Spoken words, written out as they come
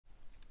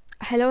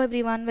Hello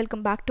everyone,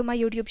 welcome back to my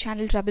YouTube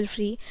channel Trouble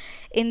Free.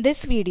 In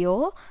this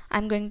video,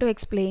 I'm going to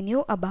explain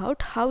you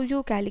about how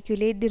you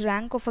calculate the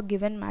rank of a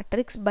given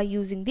matrix by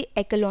using the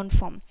echelon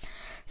form.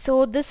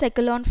 So this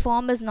echelon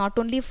form is not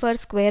only for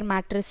square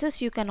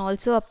matrices, you can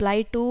also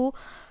apply to,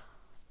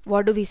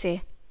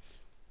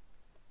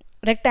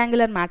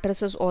 rectangular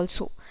matrices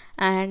also.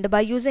 And by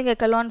using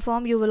echelon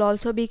form you will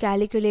also be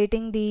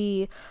calculating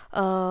the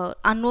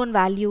unknown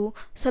value.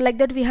 So like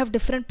that we have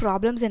different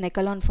problems in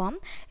echelon form.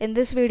 In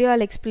this video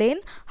I'll explain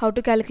how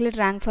to calculate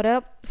rank for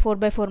a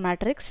 4x4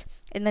 matrix.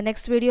 In the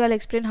next video I'll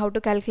explain how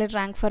to calculate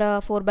rank for a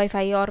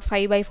 4x5 or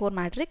 5x4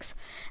 matrix,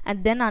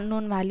 and then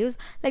unknown values.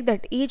 Like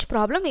that, each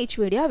problem, each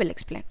video I will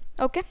explain.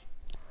 Okay,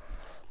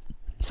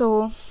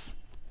 so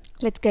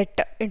let's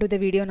get into the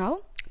video now.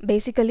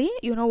 Basically,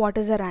 you know what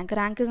is a rank.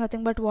 Rank is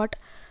nothing but what?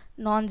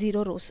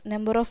 Non-zero rows.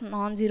 Number of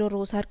non-zero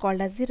rows are called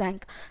as the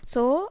rank.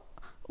 So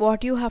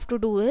what you have to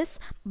do is,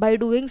 by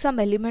doing some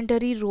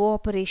elementary row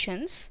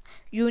operations,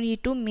 you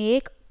need to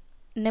make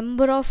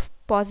number of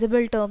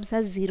possible terms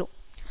as 0.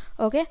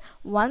 Okay,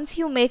 once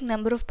you make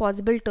number of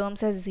possible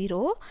terms as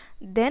 0,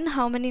 then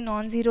how many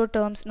non-zero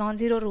terms,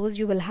 non-zero rows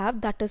you will have,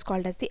 that is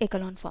called as the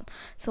echelon form.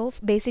 So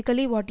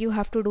basically what you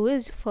have to do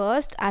is,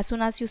 first, as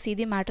soon as you see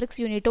the matrix,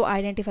 you need to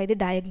identify the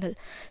diagonal.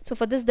 So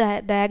for this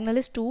diagonal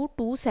is 2,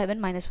 2,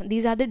 7, minus 1.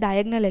 These are the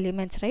diagonal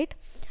elements, right?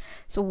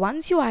 So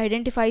once you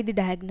identify the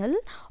diagonal,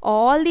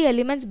 all the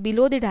elements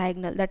below the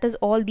diagonal, that is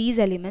all these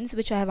elements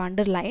which I have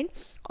underlined,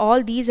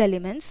 all these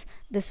elements,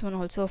 this one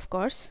also of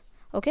course,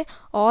 okay,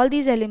 all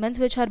these elements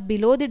which are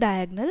below the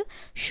diagonal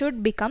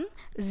should become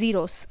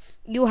zeros.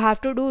 You have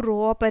to do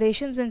row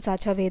operations in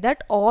such a way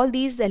that all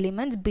these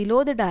elements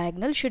below the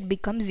diagonal should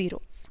become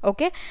 0.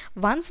 Okay,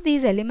 once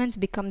these elements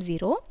become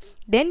 0,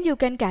 then you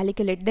can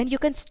calculate, then you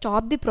can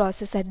stop the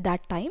process at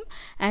that time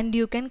and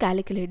you can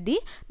calculate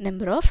the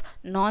number of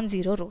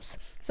non-zero rows.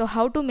 So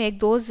how to make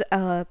those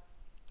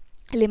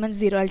elements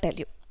 0, I'll tell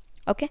you.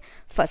 Okay,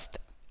 first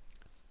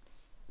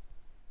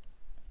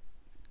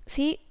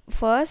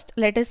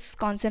let us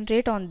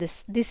concentrate on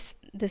this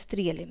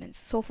 3 elements.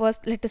 So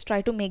first let us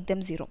try to make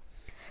them 0.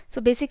 So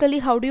basically,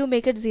 how do you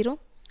make it 0?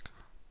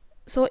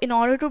 So in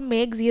order to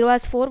make 0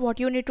 as 4, what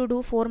you need to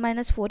do? 4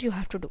 minus 4 you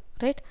have to do,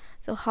 right?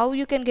 So how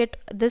you can get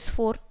this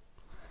 4?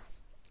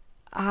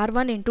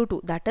 R1 into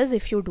 2. That is,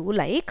 if you do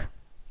like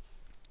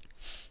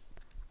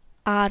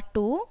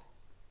R2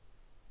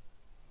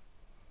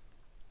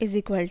 is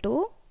equal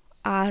to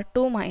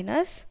R2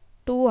 minus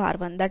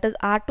 2R1, that is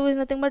R2 is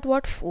nothing but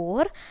what?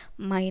 4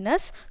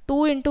 minus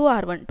 2 into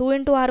R1. 2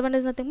 into R1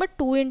 is nothing but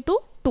 2 into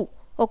 2.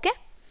 Okay,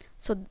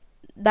 so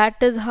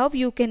that is how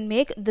you can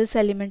make this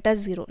element as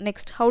 0.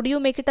 Next, how do you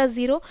make it as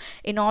 0?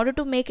 In order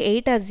to make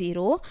 8 as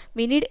 0,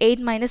 we need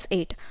 8 minus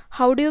 8.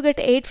 How do you get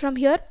 8 from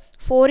here?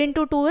 4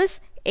 into 2 is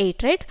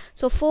 8, right?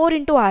 So 4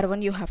 into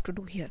R1 you have to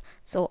do here.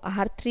 So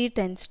R3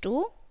 tends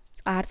to,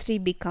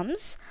 R3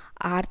 becomes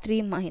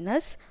R3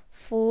 minus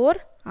 4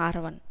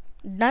 R1.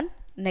 Done.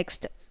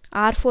 Next,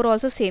 R4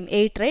 also same,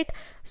 8, right?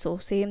 So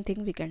same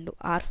thing we can do.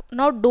 R4.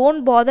 Now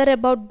don't bother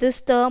about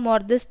this term or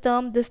this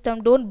term,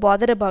 don't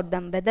bother about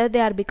them, whether they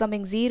are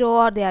becoming 0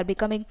 or they are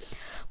becoming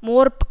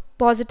more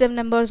positive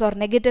numbers or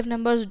negative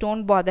numbers.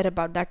 Don't bother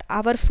about that.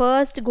 Our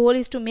first goal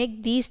is to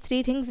make these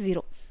 3 things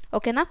 0.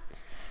 Okay, na?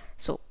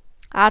 So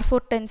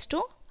R4 tends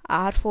to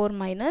R4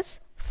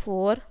 minus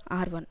 4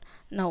 R1.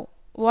 Now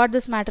what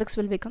this matrix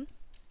will become?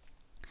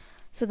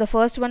 So the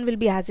first one will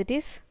be as it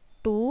is,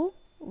 2,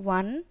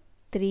 1,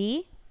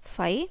 3,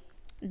 5.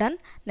 Done.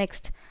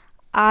 Next,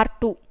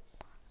 R2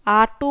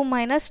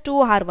 minus 2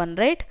 R1,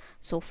 right?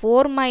 So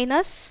 4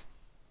 minus,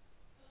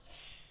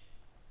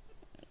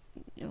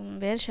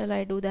 where shall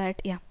I do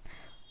that? Yeah,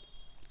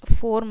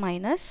 4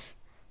 minus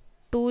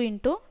 2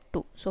 into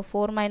 2. So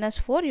 4 minus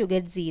 4 you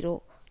get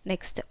 0.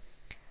 Next,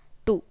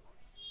 2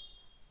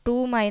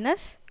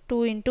 minus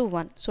 2 into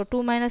 1. So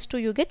 2 minus 2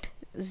 you get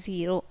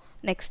 0.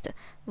 Next,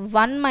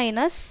 1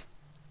 minus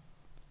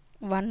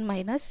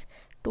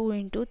 2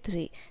 into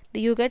 3,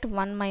 you get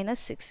 1 minus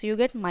 6, you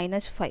get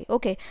minus 5.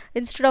 Okay,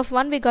 instead of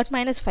 1 we got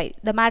minus 5.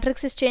 The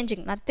matrix is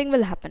changing, nothing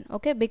will happen.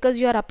 Okay, because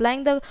you are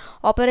applying the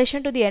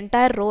operation to the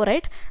entire row,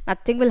 right?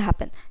 Nothing will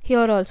happen.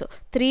 Here also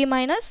 3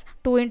 minus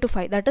 2 into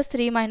 5, that is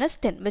 3 minus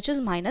 10, which is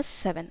minus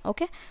 7.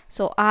 Okay,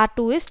 so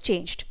R2 is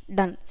changed.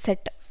 Done.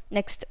 Set.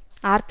 Next,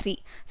 R3.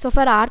 So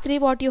for R3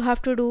 what you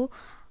have to do?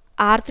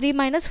 R3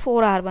 minus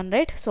 4 R1,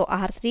 right? So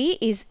R3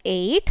 is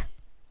 8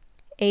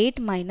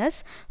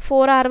 minus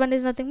 4 R1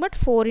 is nothing but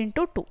 4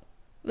 into 2,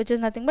 which is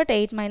nothing but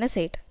 8 minus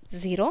 8,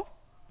 0.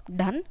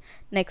 Done.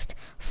 Next,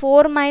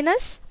 4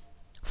 minus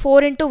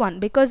 4 into 1,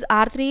 because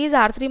R3 is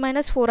R3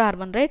 minus 4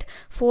 R1, right?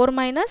 4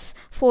 minus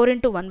 4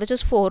 into 1, which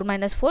is 4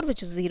 minus 4,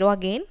 which is 0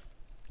 again.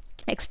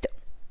 Next,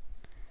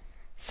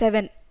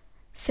 7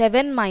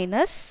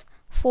 minus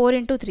 4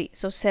 into 3,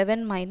 so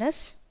 7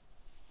 minus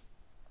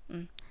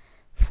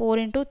 4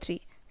 into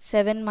 3,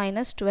 7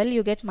 minus 12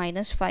 you get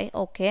minus 5.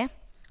 Okay.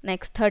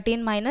 Next,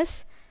 13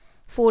 minus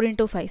 4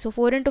 into 5. So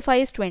 4 into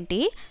 5 is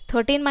 20.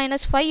 13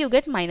 minus 5 you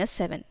get minus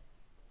 7.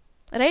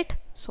 Right?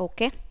 So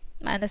okay.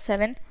 Minus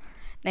 7.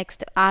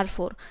 Next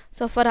R4.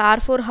 So for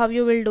R4, how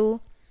you will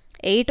do?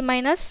 8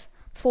 minus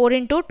 4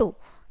 into 2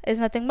 is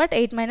nothing but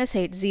 8 minus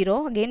 8,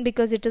 0 again,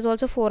 because it is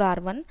also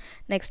 4R1.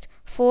 Next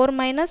 4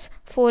 minus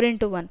 4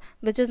 into 1,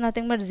 which is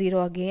nothing but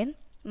 0 again,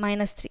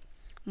 minus 3.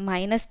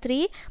 Minus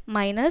 3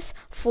 minus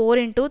 4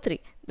 into 3,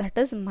 that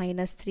is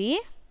minus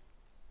 3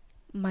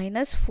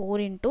 minus 4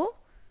 into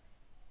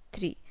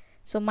 3.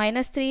 So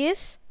minus 3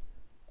 is,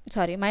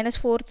 sorry, minus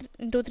 4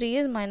 into 3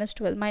 is minus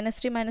 12. Minus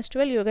 3 minus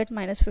 12, you get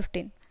minus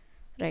 15,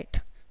 right?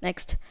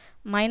 Next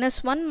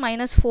minus 1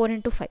 minus 4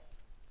 into 5,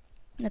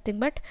 nothing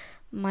but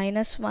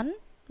minus 1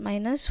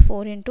 minus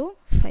 4 into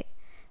 5,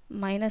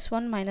 minus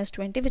 1 minus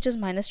 20, which is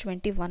minus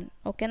 21.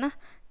 Okay na?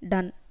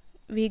 Done.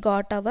 We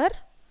got our,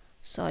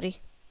 sorry,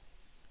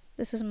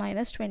 this is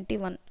minus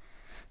 21.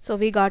 So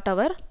we got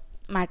our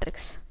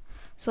matrix.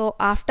 So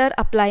after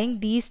applying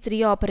these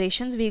three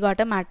operations, we got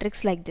a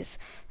matrix like this.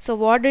 So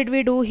what did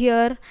we do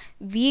here?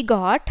 We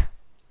got,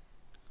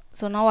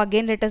 so now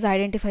again let us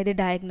identify the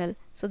diagonal.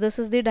 So this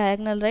is the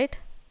diagonal, right?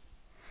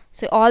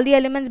 So all the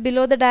elements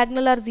below the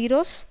diagonal are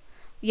zeros.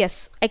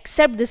 Yes,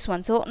 except this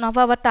one. So now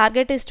our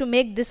target is to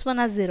make this one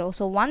as 0.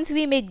 So once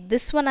we make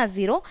this one as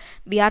 0,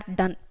 we are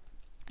done,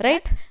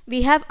 right?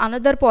 We have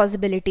another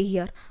possibility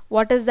here.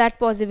 What is that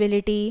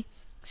possibility?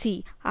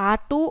 See,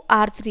 R2,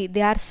 R3,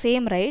 they are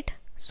same, right?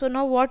 So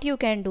now what you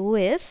can do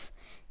is,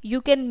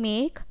 you can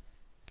make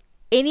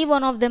any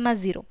one of them as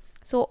 0.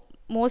 So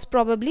most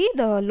probably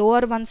the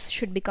lower ones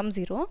should become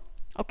 0.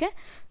 Okay,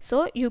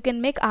 so you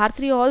can make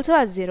R3 also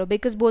as 0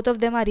 because both of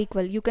them are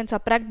equal. You can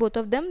subtract both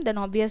of them, then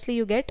obviously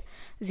you get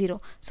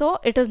 0. So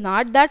it is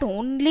not that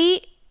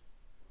only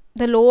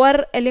the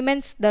lower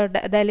elements, the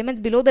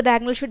elements below the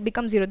diagonal should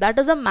become 0. That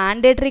is a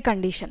mandatory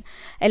condition.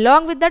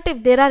 Along with that,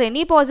 if there are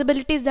any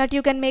possibilities that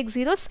you can make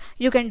zeros,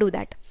 you can do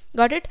that.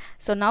 Got it?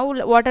 So now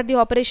what are the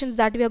operations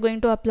that we are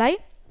going to apply?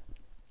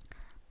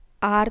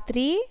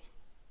 R3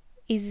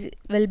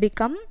 will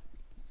become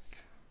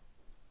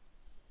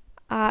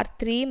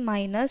R3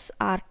 minus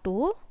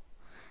R2,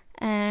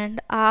 and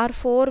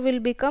R4 will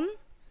become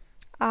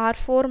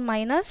R4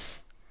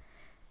 minus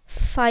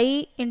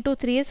 5 into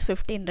 3 is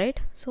 15,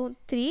 right? So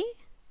 3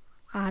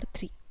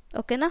 R3,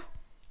 okay na?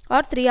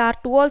 Or 3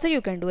 R2 also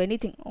you can do,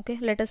 anything. Okay,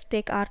 let us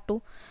take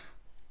R2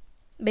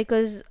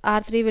 because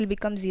R3 will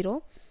become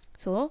 0.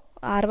 So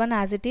R1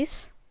 as it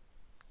is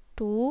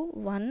 2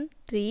 1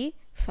 3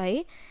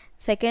 5,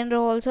 second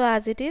row also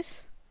as it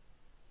is.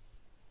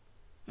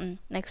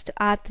 Next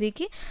R3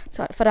 ki,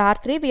 so for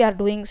R3 we are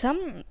doing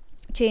some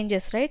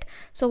changes, right?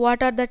 So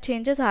what are the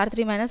changes?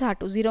 R3 minus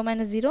R2, 0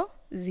 minus 0,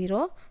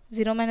 0,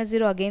 0 minus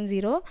 0 again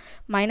 0,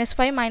 minus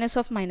 5 minus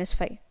of minus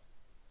 5.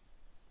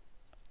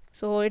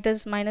 So it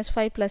is minus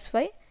 5 plus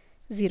 5,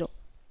 0.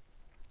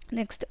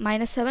 Next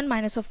minus 7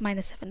 minus of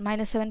minus 7,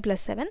 minus 7 plus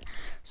 7.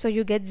 So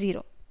you get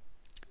 0.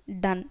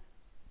 Done.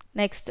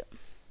 Next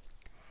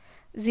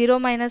 0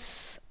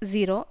 minus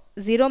 0,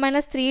 0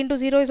 minus 3 into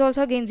 0 is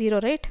also again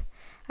 0, right?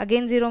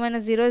 Again 0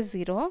 minus 0 is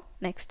 0.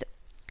 Next,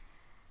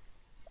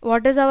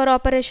 what is our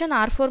operation?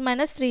 R4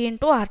 minus 3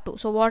 into R2.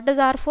 So what is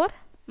R4?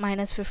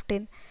 Minus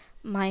 15.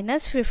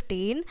 Minus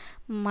 15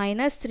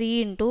 minus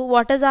 3 into,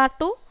 what is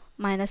R2?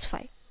 Minus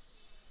 5.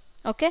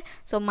 Okay,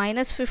 so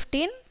minus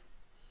 15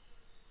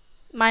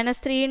 minus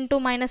 3 into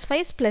minus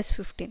 5 is plus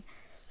 15.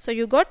 So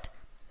you got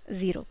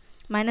 0.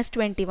 Minus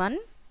 21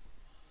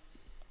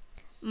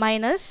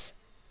 minus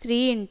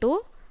 3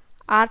 into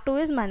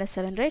R2 is minus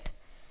 7, right?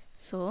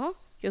 So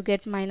you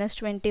get minus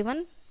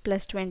 21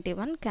 plus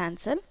 21,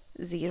 cancel,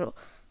 0,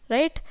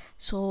 right?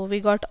 So we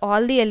got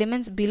all the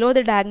elements below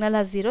the diagonal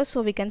as 0,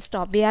 so we can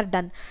stop. We are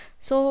done.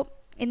 So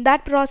in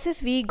that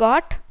process we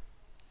got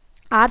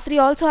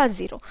R3 also as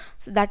 0.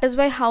 So that is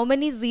why how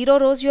many 0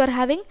 rows you are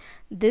having?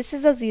 This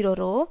is a 0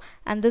 row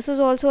and this is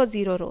also a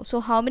 0 row. So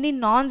how many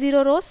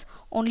non-zero rows?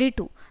 Only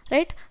 2,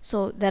 right?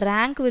 So the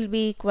rank will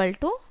be equal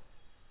to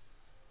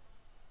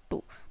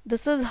 2.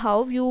 This is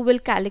how you will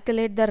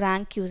calculate the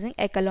rank using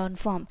echelon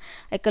form.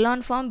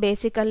 Echelon form,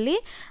 basically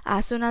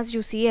as soon as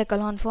you see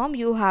echelon form,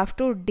 you have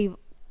to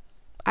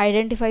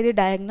identify the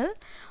diagonal.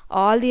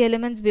 All the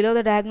elements below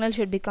the diagonal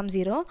should become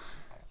 0.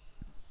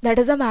 That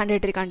is a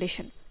mandatory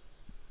condition.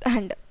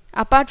 And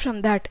apart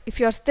from that, if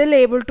you are still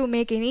able to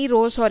make any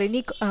rows or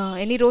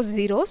any rows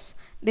zeros,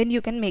 then you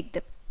can make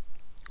them.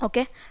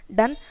 Okay,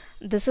 done.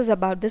 This is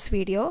about this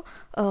video.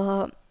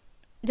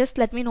 Just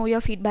let me know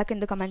your feedback in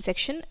the comment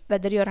section,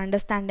 whether you're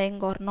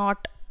understanding or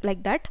not,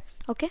 like that.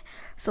 Okay,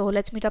 so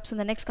let's meet up in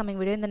the next coming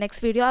video. In the next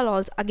video I'll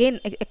also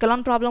again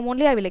echelon problem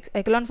only,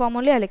 echelon form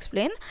only I'll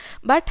explain,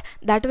 but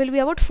that will be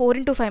about 4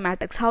 into 5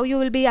 matrix. How you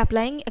will be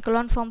applying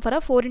echelon form for a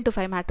 4 into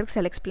 5 matrix,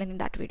 I'll explain in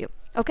that video.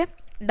 Okay,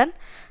 done.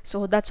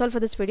 So that's all for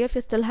this video. If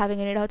you're still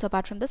having any doubts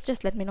apart from this,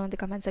 just let me know in the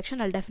comment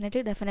section. I'll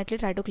definitely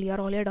try to clear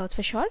all your doubts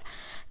for sure.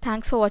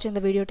 Thanks for watching the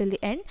video till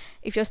the end.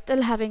 If you're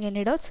still having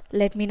any doubts,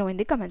 let me know in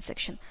the comment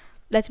section.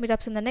 Let's meet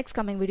up in the next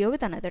coming video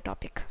with another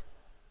topic.